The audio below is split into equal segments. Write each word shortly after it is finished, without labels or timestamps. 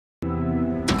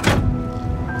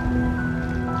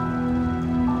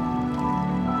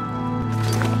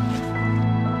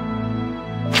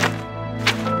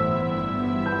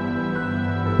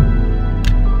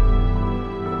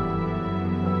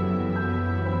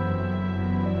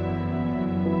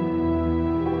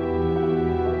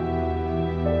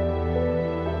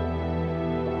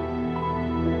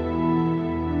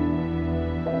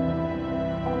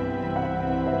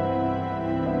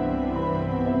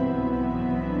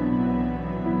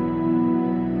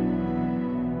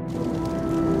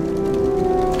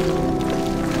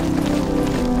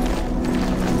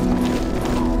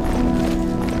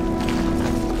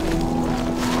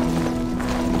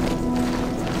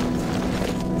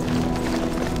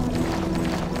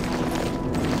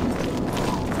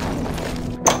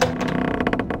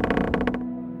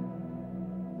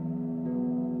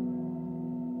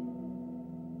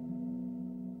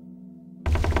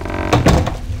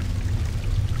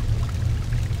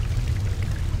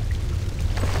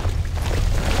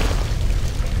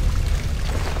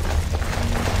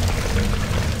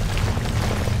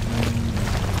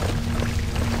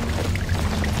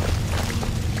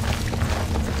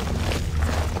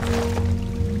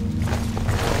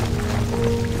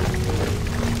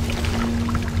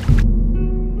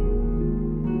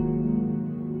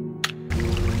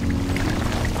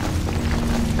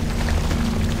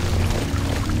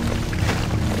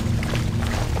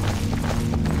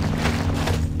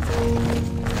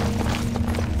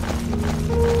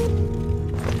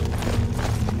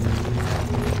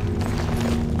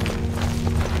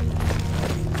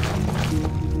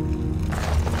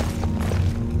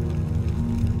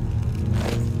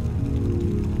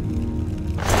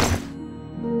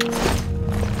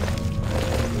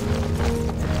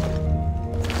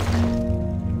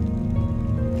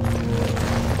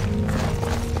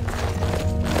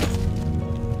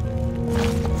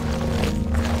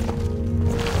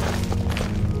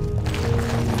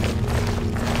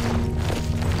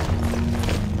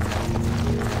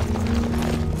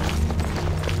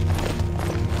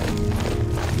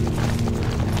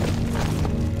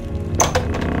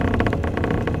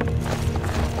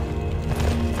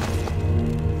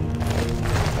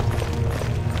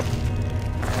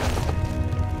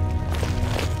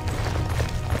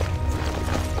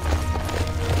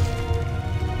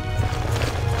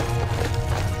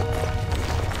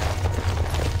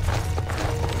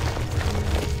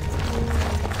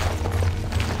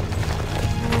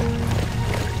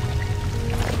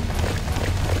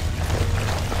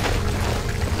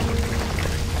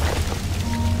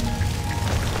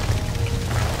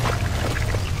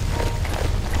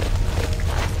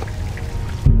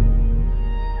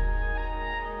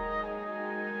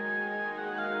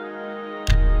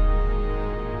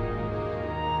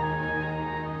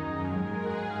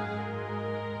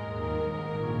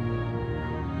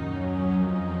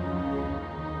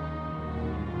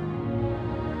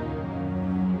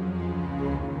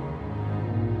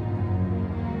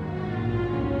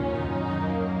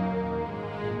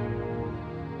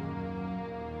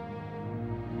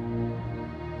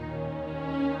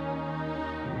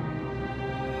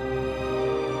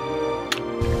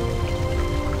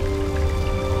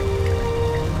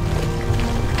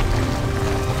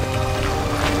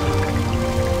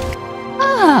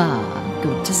Ah,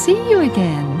 good to see you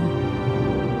again.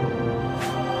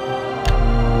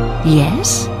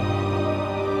 Yes?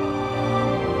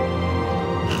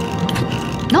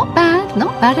 Not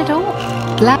bad at all.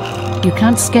 Glad you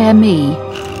can't scare me.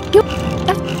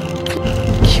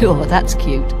 Sure, that's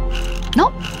cute.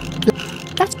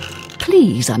 That's...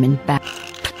 Please, I'm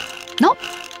embarrassed.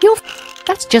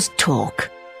 That's just talk.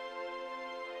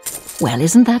 Well,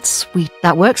 isn't that sweet?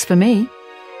 That works for me.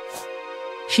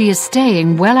 She is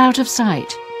staying well out of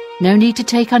sight. No need to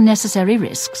take unnecessary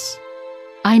risks.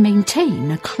 I maintain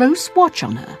a close watch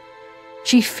on her.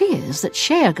 She fears that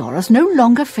Sheogorath no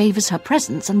longer favours her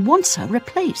presence and wants her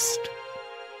replaced.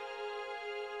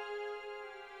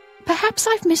 Perhaps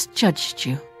I've misjudged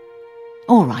you.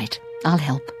 All right, I'll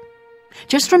help.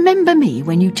 Just remember me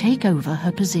when you take over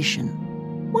her position.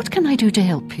 What can I do to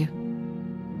help you?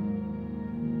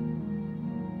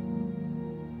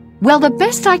 Well, the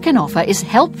best I can offer is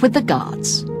help with the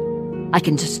guards. I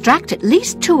can distract at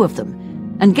least 2 of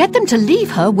them and get them to leave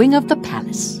her wing of the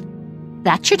palace.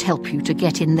 That should help you to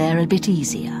get in there a bit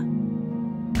easier.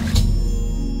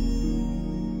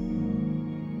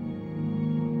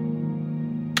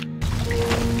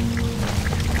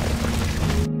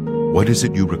 What is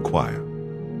it you require?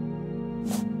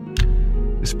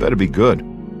 This better be good.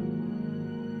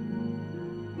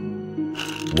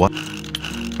 What?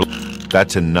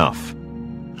 That's enough.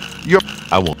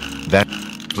 I won't. That.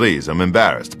 Please, I'm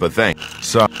embarrassed, but thanks.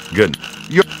 So good.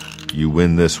 You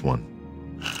win this one.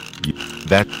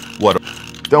 What?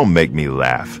 Don't make me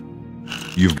laugh.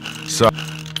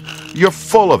 You're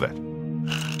full of it.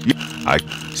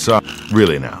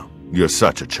 Really now. You're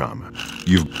such a charmer.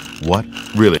 What?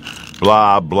 Really?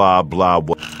 Blah, blah, blah,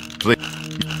 what? Please.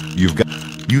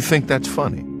 You think that's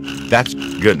funny? That's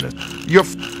goodness.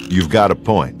 You've got a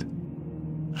point.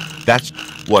 That's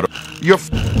what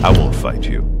I won't fight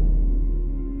you.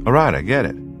 All right, I get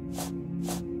it.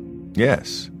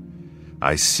 Yes.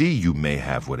 I see you may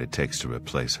have what it takes to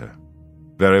replace her.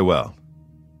 Very well.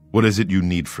 What is it you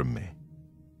need from me?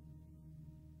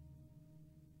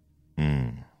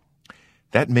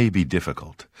 That may be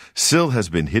difficult. Syl has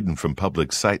been hidden from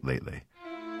public sight lately.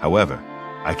 However,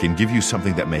 I can give you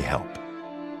something that may help.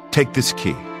 Take this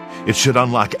key. It should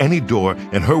unlock any door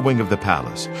in her wing of the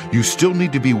palace. You still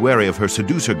need to be wary of her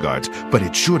seducer guards, but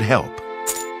it should help.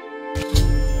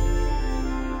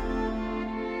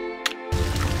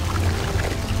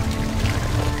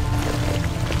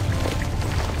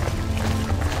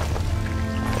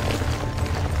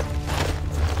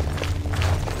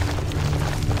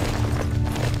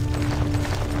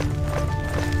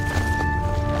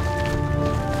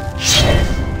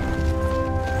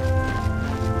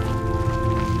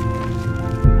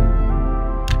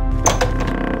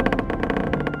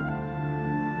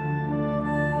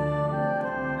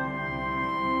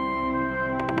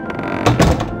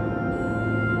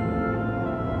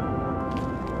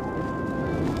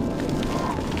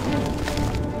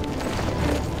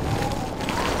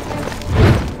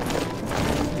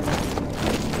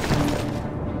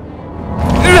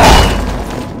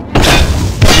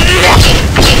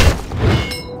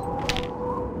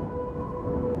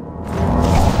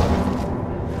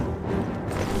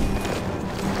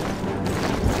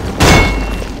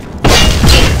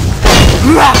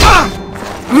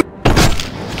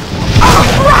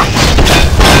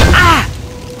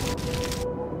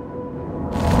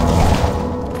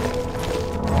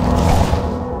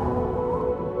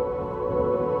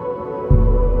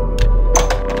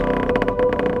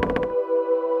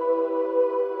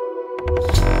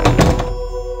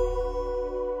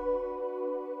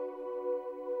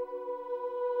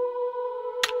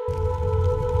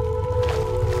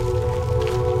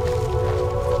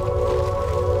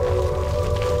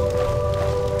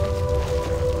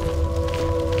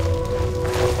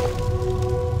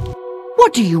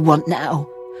 What do you want now?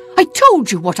 I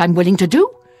told you what I'm willing to do.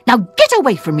 Now get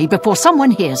away from me before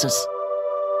someone hears us.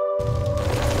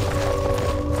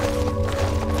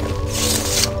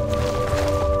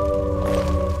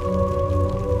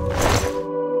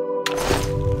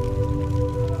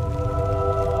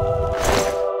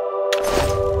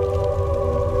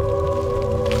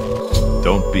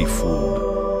 Don't be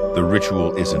fooled. The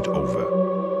ritual isn't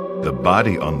over. The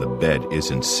body on the bed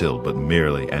isn't Syl, but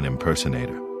merely an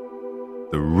impersonator.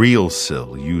 The real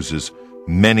Syl uses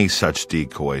many such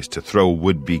decoys to throw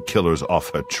would-be killers off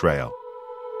her trail.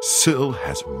 Syl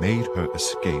has made her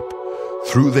escape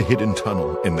through the hidden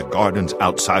tunnel in the gardens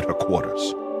outside her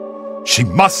quarters. She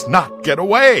must not get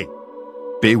away!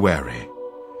 Be wary.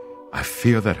 I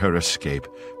fear that her escape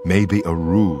may be a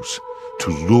ruse to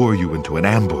lure you into an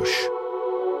ambush.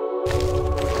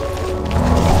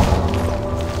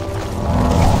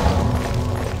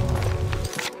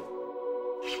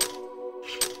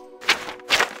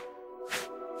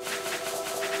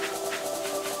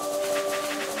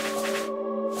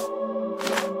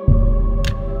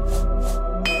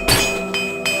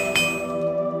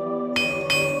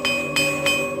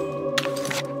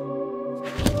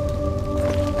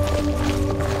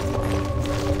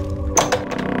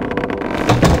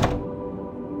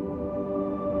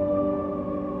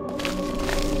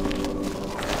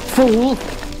 fool!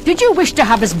 Did you wish to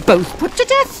have us both put to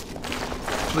death?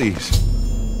 Please,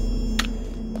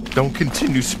 don't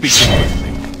continue speaking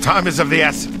with me. Time is of the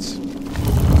essence.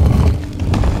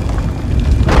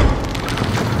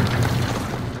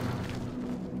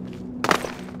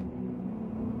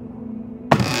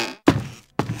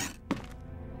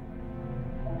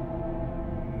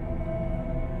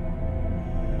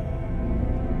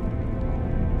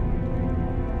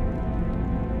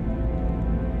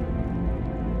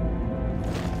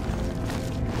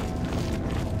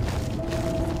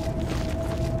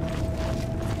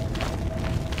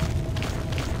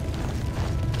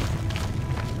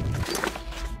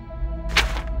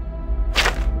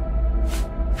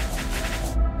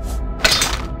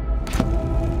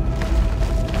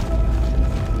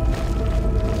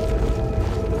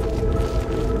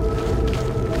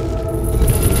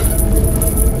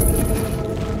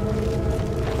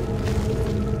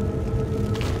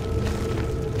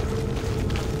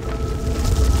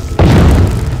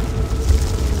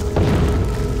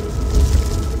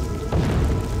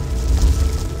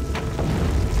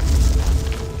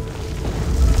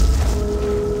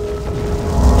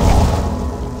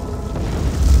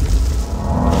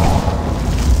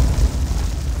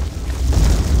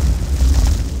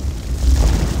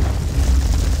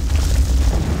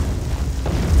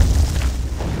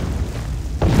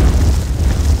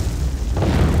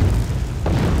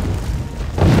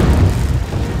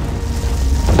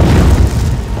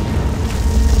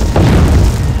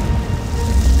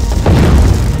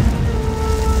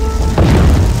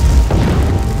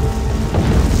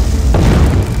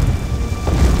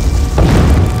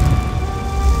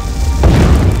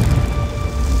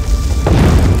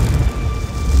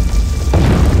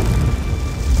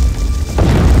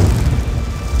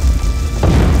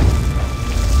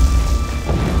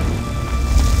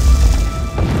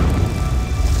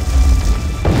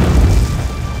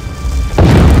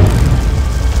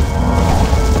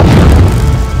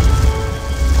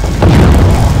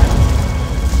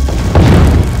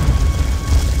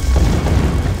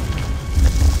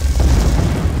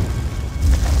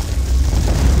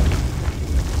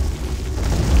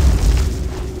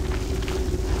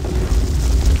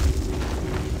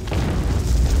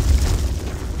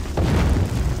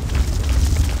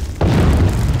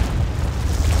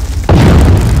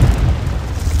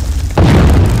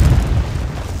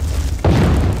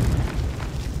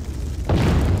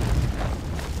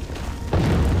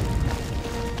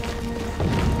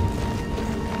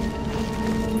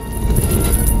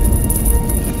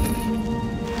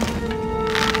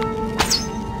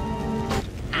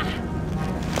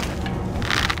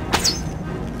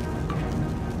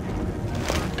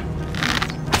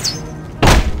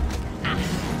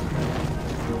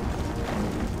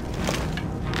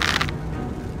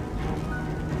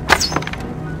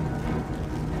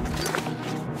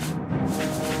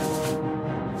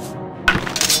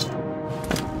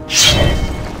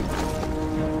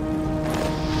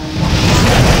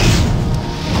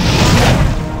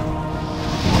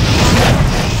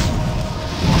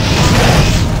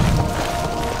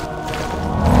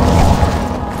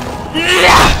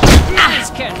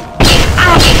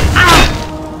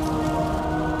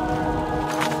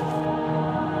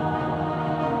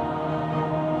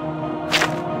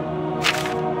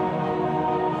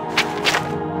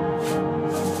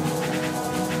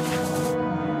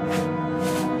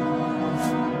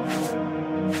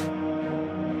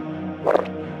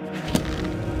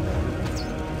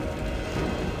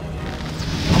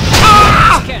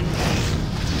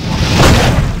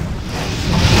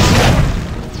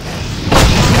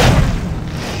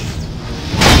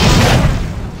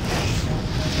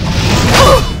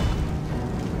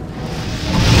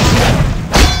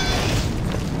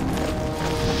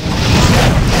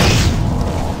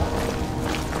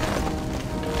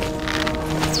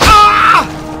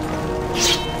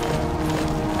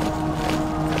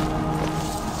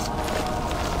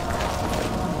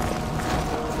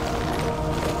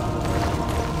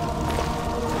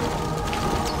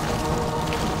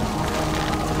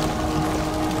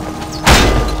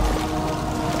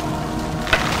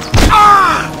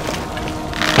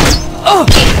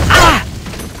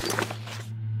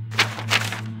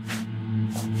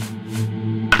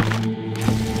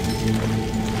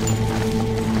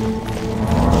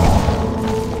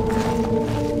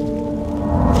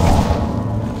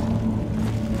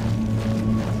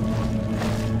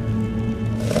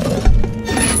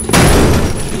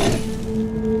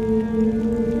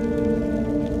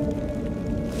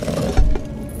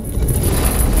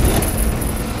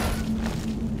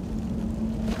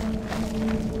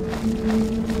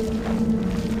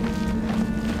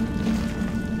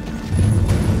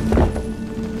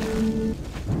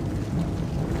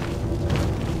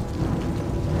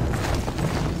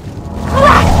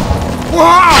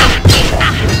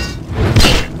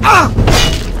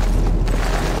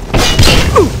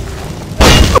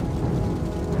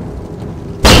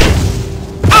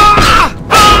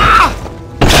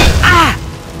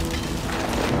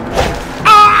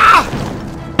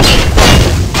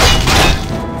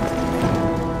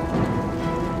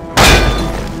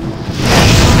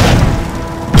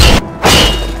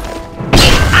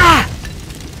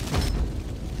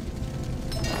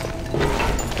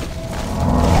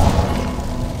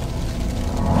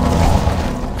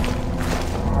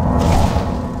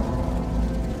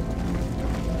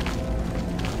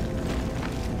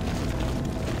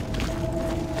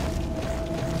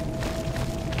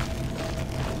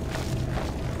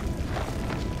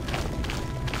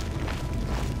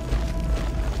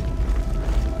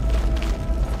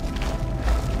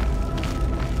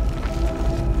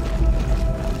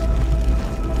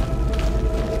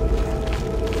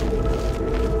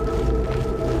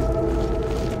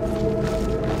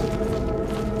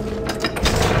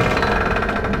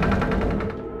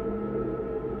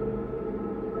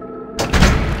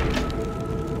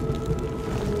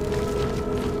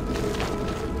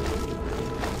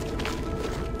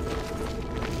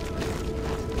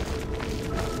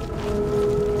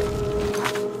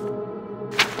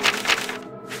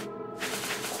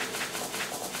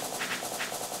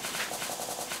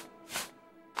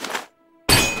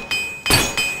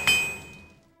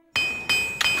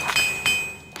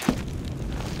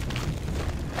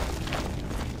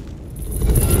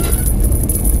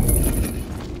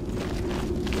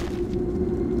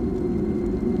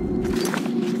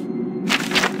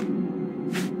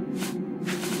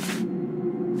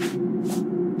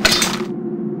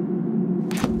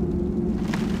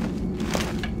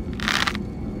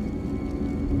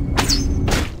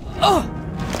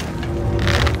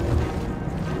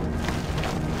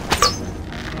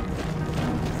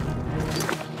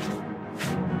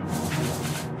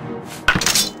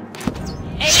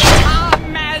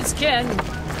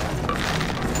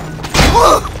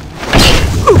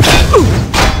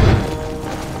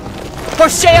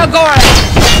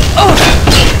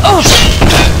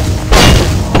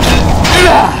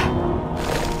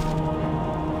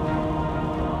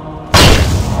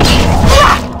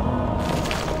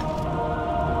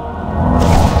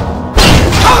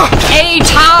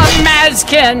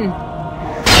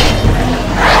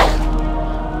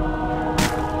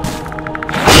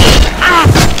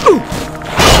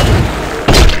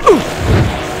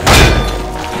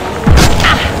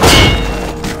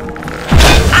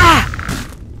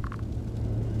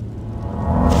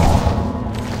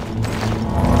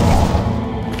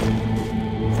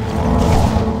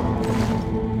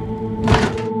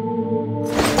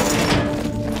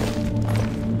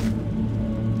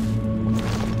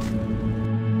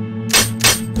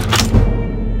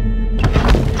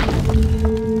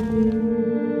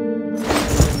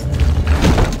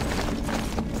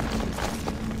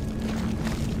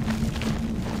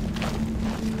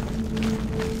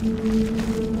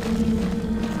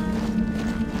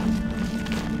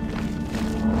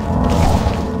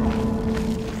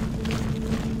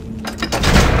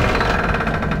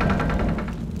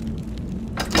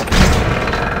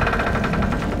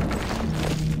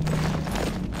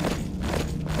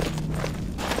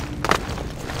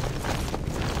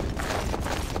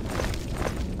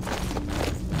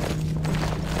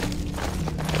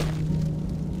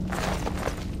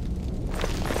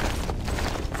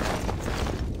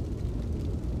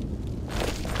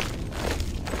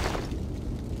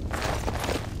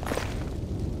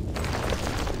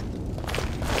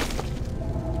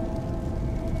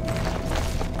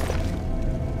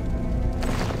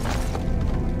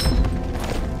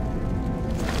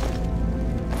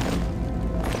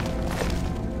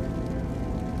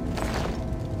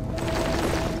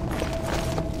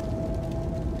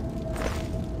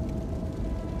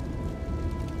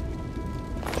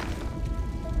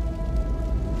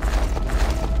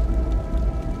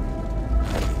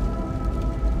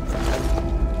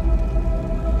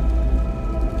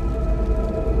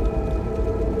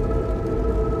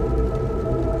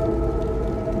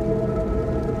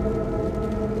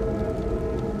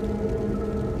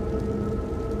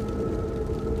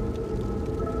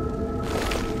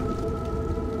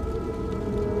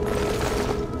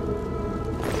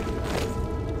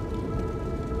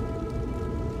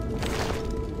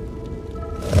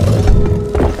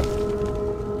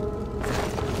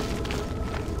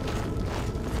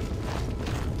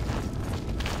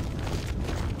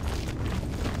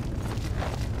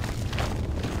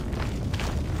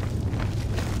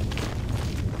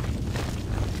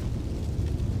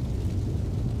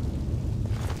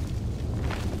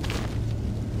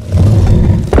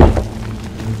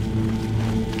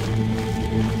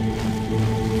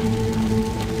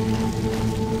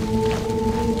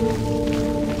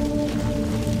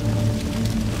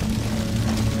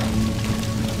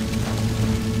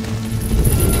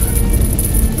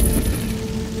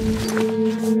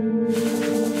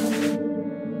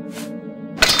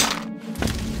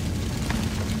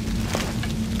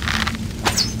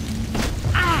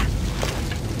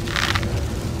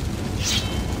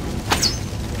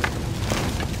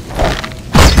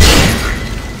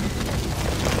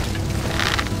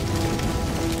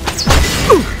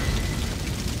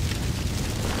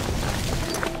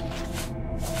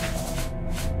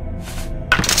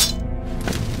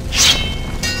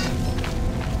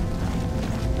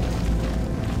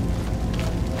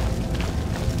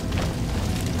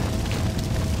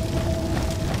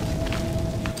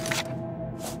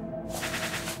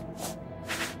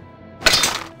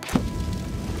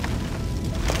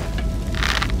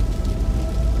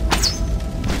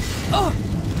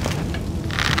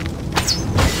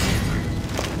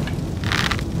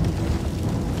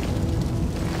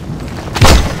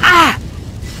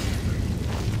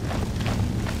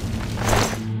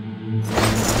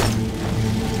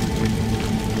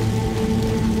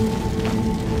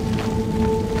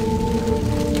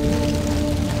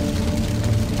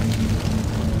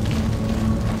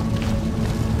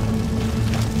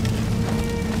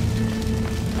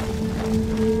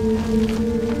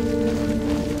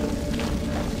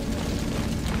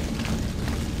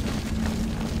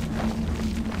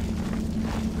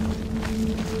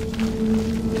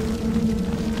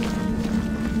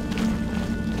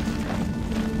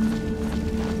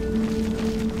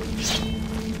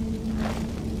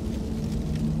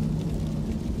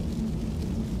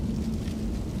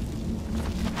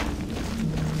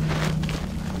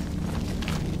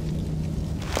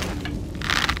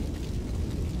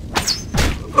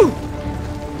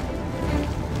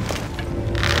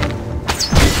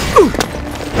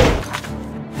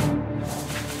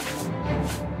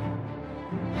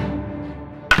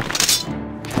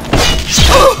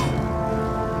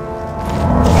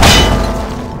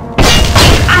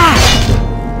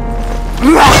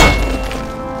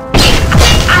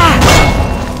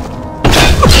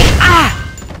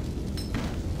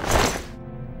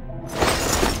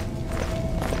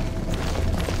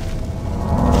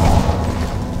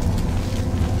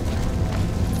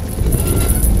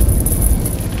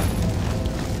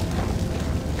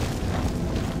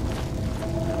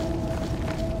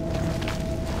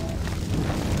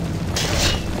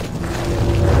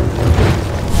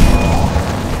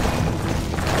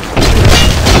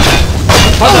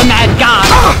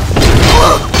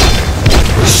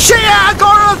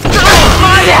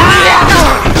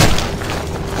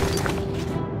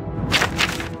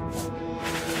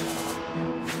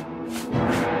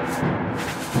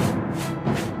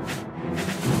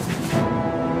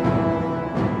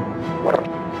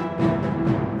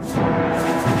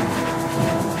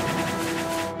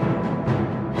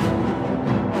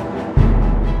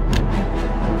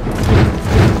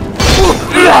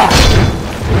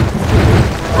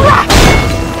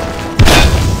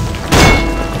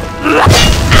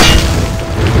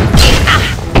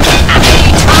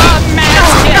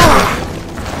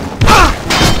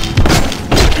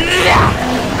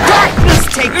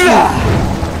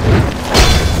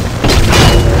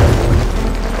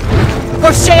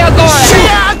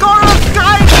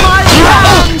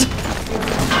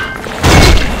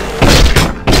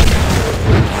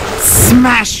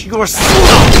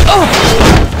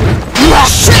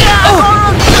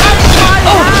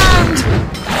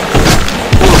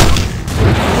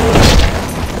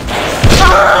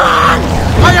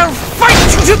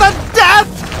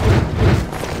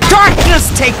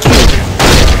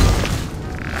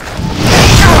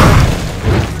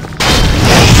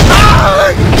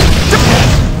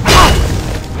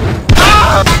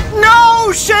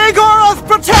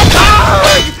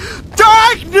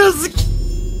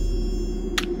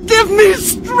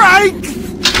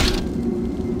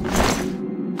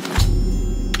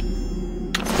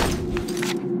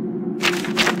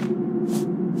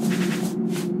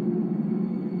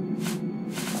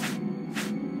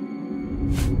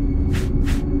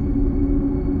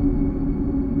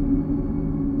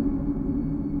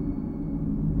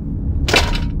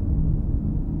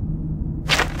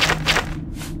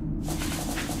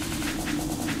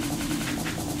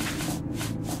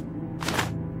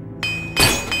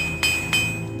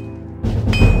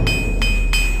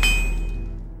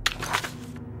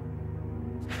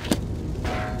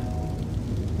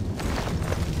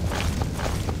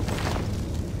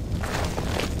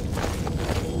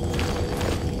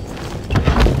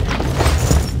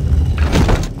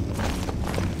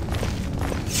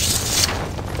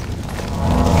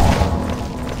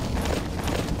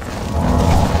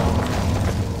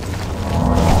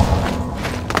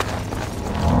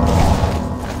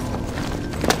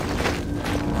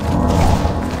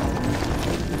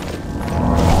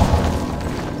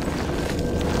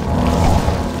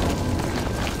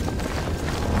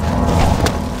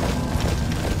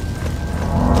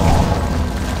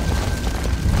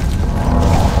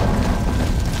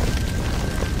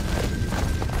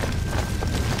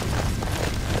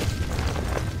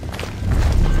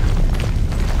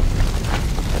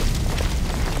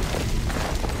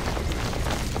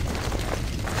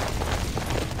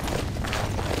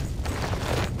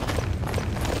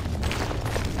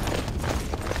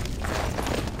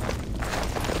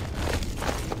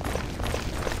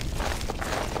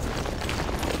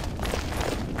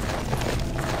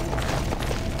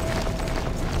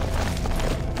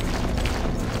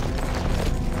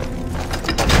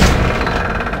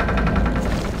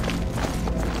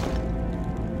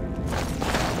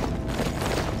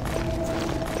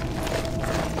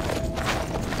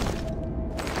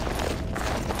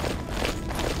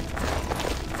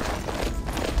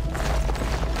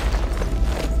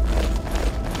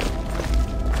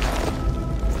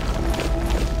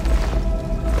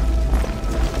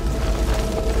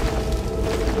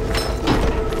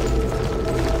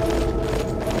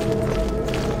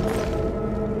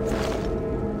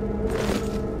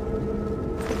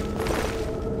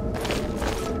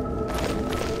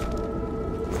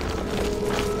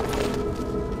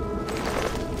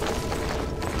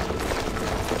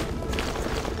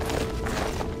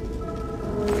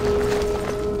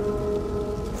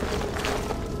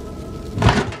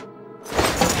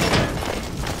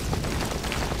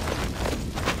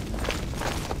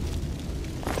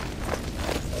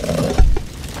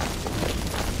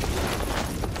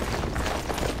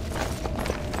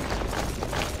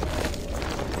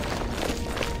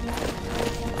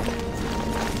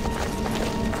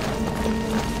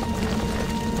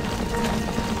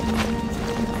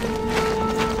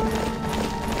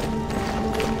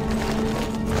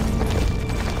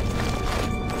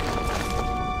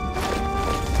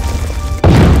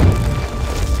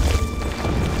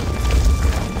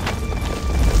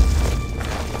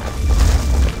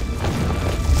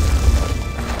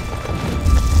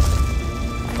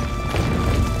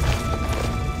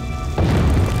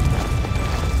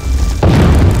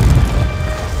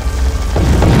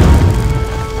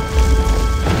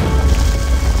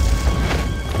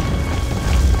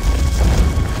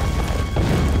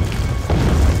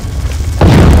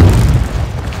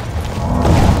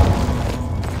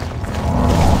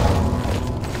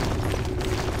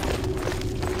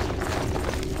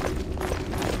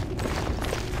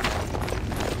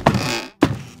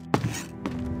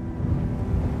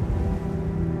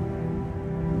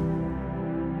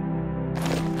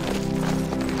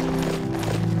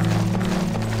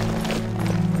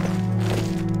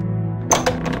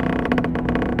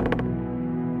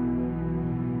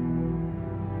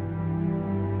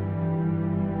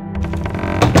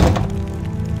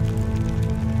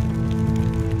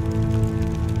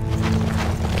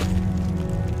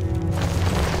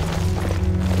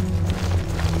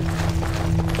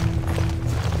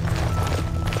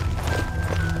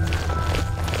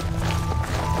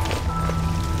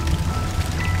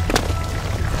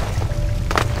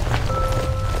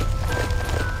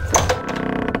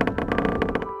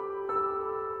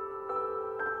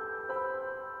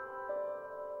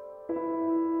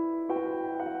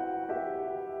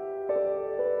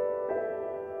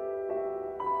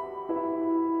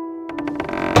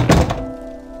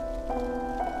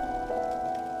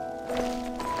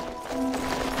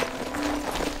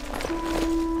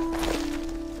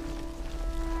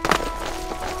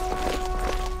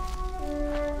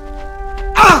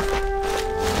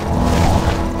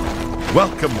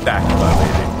 Welcome back, my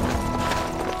lady.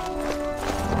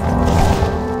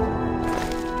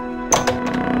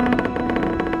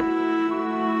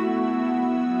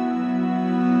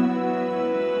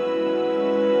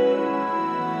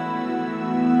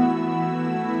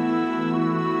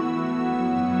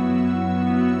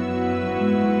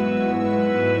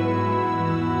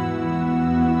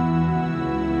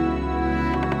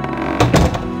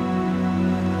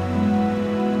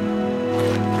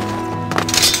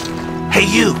 Hey,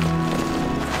 you!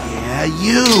 Yeah,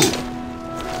 you!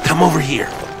 Come over here.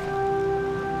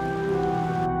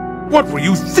 What were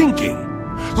you thinking?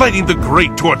 Lighting the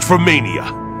great torch for Mania?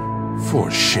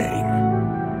 For shame.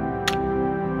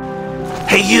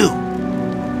 Hey, you!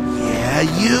 Yeah,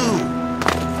 you!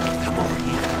 Come over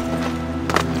here.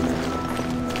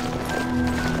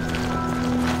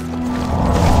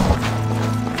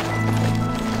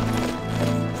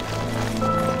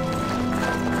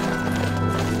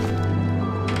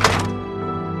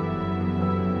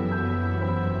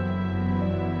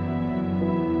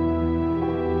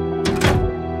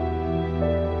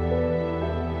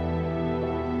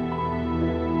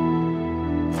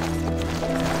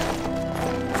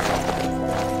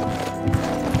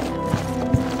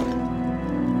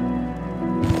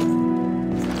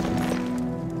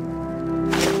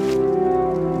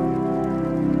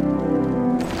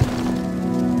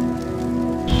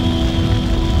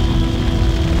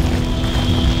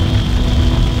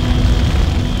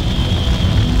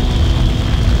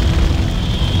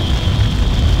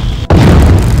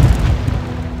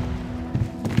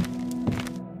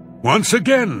 Once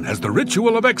again has the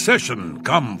ritual of accession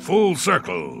come full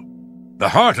circle. The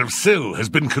heart of Syl has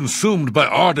been consumed by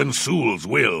Arden Soul's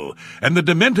will, and the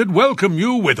Demented welcome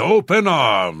you with open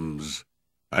arms.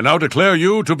 I now declare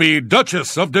you to be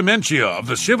Duchess of Dementia of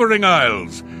the Shivering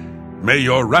Isles. May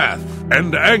your wrath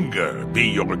and anger be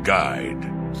your guide.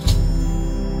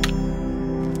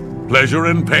 Pleasure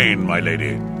and pain, my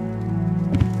lady.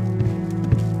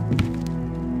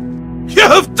 You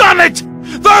have done it!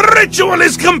 The ritual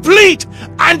is complete,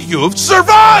 and you've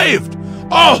survived!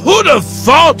 Oh, who'd have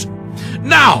thought?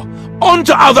 Now, on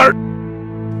to other...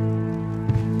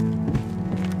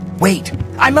 Wait,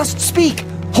 I must speak!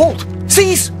 Halt!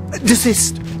 Cease!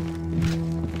 Desist!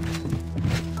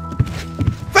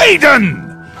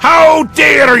 Thaden! How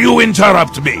dare you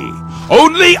interrupt me?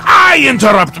 Only I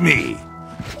interrupt me!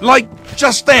 Like,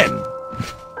 just then.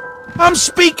 I'm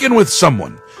speaking with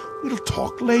someone. We'll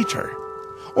talk later.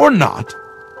 Or not.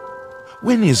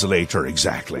 When is later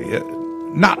exactly?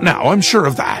 Not now, I'm sure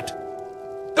of that.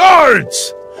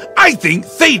 Guards! I think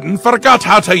Thaden forgot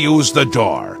how to use the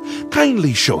door.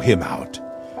 Kindly show him out,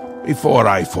 before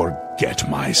I forget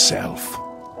myself.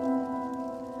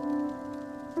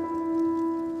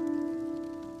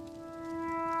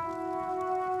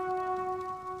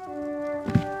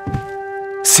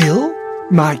 Syl?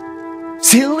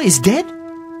 Syl is dead?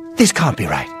 This can't be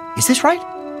right. Is this right?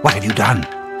 What have you done?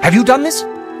 Have you done this?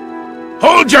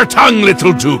 Hold your tongue,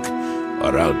 little Duke,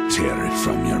 or I'll tear it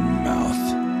from your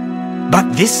mouth.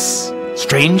 But this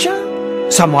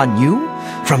stranger? Someone new?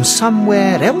 From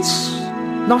somewhere else?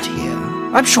 Not here.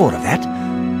 I'm sure of that.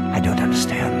 I don't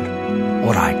understand.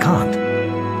 Or I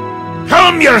can't.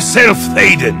 Calm yourself,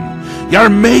 Thaden. You're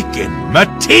making my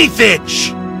teeth itch.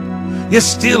 You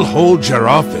still hold your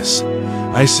office.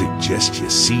 I suggest you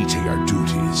see to your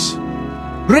duties.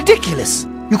 Ridiculous!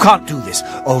 You can't do this,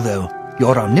 although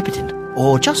you're omnipotent,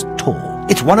 or just tall.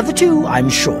 It's one of the two, I'm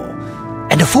sure.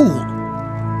 And a fool.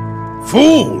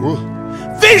 Fool?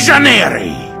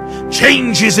 Visionary!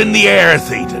 Change is in the air,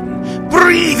 Thaden.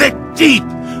 Breathe it deep.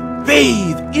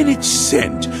 Bathe in its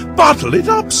scent. Bottle it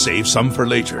up, save some for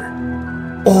later.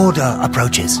 Order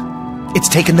approaches. It's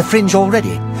taken the fringe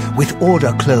already, with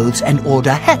order clothes and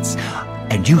order hats.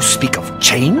 And you speak of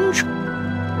change?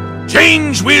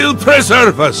 Change will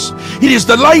preserve us. It is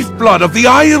the lifeblood of the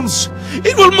Isles.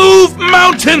 It will move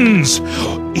mountains.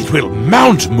 It will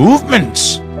mount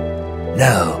movements.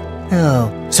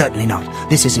 No, certainly not.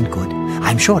 This isn't good.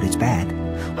 I'm sure it's bad.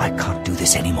 I can't do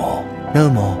this anymore. No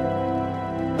more.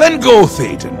 Then go,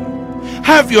 Thaden.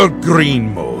 Have your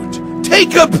green mode.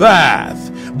 Take a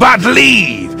bath. But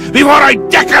leave before I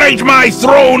decorate my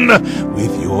throne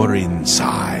with your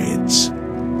insides.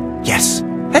 Yes,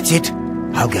 that's it.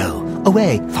 I'll go.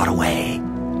 Away, far away.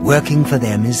 Working for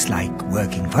them is like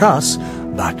working for us,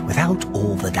 but without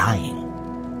all the dying.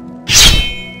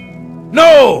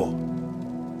 No!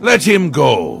 Let him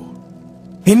go.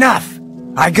 Enough!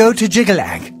 I go to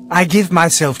Jiggalag. I give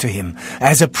myself to him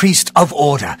as a priest of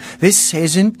order. This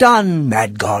isn't done,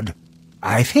 Mad God.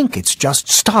 I think it's just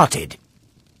started.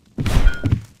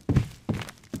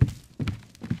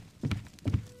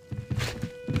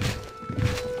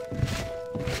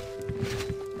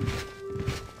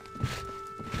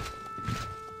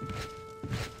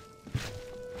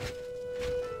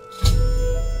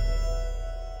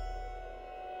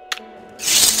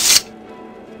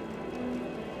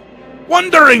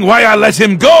 Wondering why I let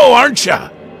him go, aren't ya?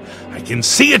 I can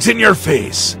see it in your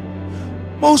face.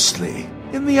 Mostly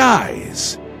in the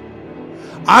eyes.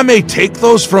 I may take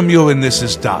those from you when this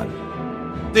is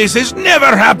done. This has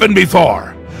never happened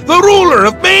before. The ruler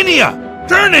of Mania,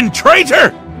 turning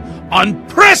traitor.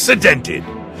 Unprecedented.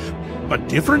 But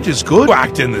different is good to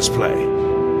act in this play.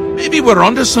 Maybe we're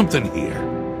onto something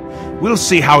here. We'll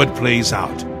see how it plays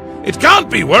out. It can't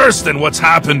be worse than what's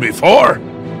happened before.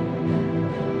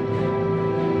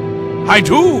 I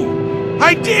do.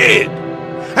 I did.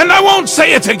 And I won't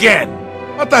say it again.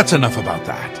 But that's enough about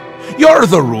that. You're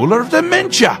the ruler of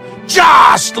Dementia.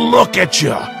 Just look at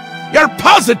you. You're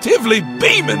positively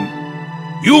beaming.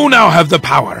 You now have the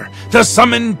power to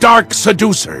summon dark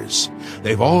seducers.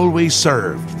 They've always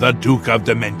served the Duke of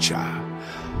Dementia.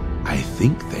 I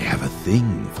think they have a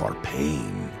thing for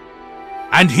pain.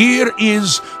 And here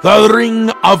is the Ring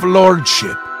of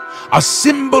Lordship, a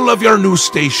symbol of your new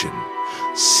station.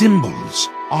 Symbols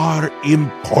are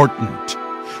important.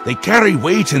 They carry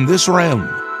weight in this realm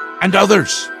and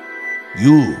others.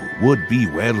 You would be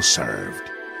well served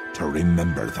to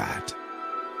remember that.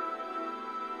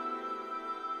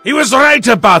 He was right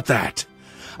about that.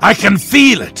 I can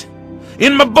feel it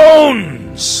in my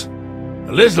bones.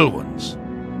 The little ones.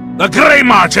 The Grey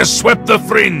March has swept the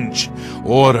fringe.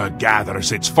 Aura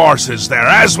gathers its forces there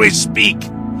as we speak.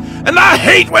 And I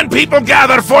hate when people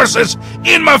gather forces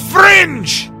in my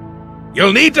fringe!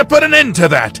 You'll need to put an end to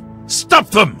that. Stop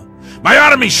them! My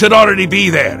army should already be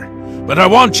there. But I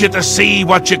want you to see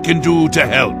what you can do to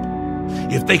help.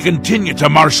 If they continue to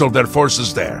marshal their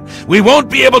forces there, we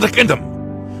won't be able to kill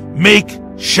them. Make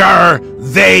sure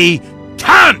they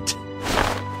can't!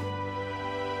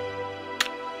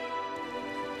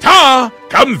 Ta!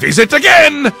 Come visit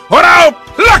again, or I'll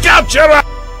pluck out your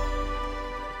eye!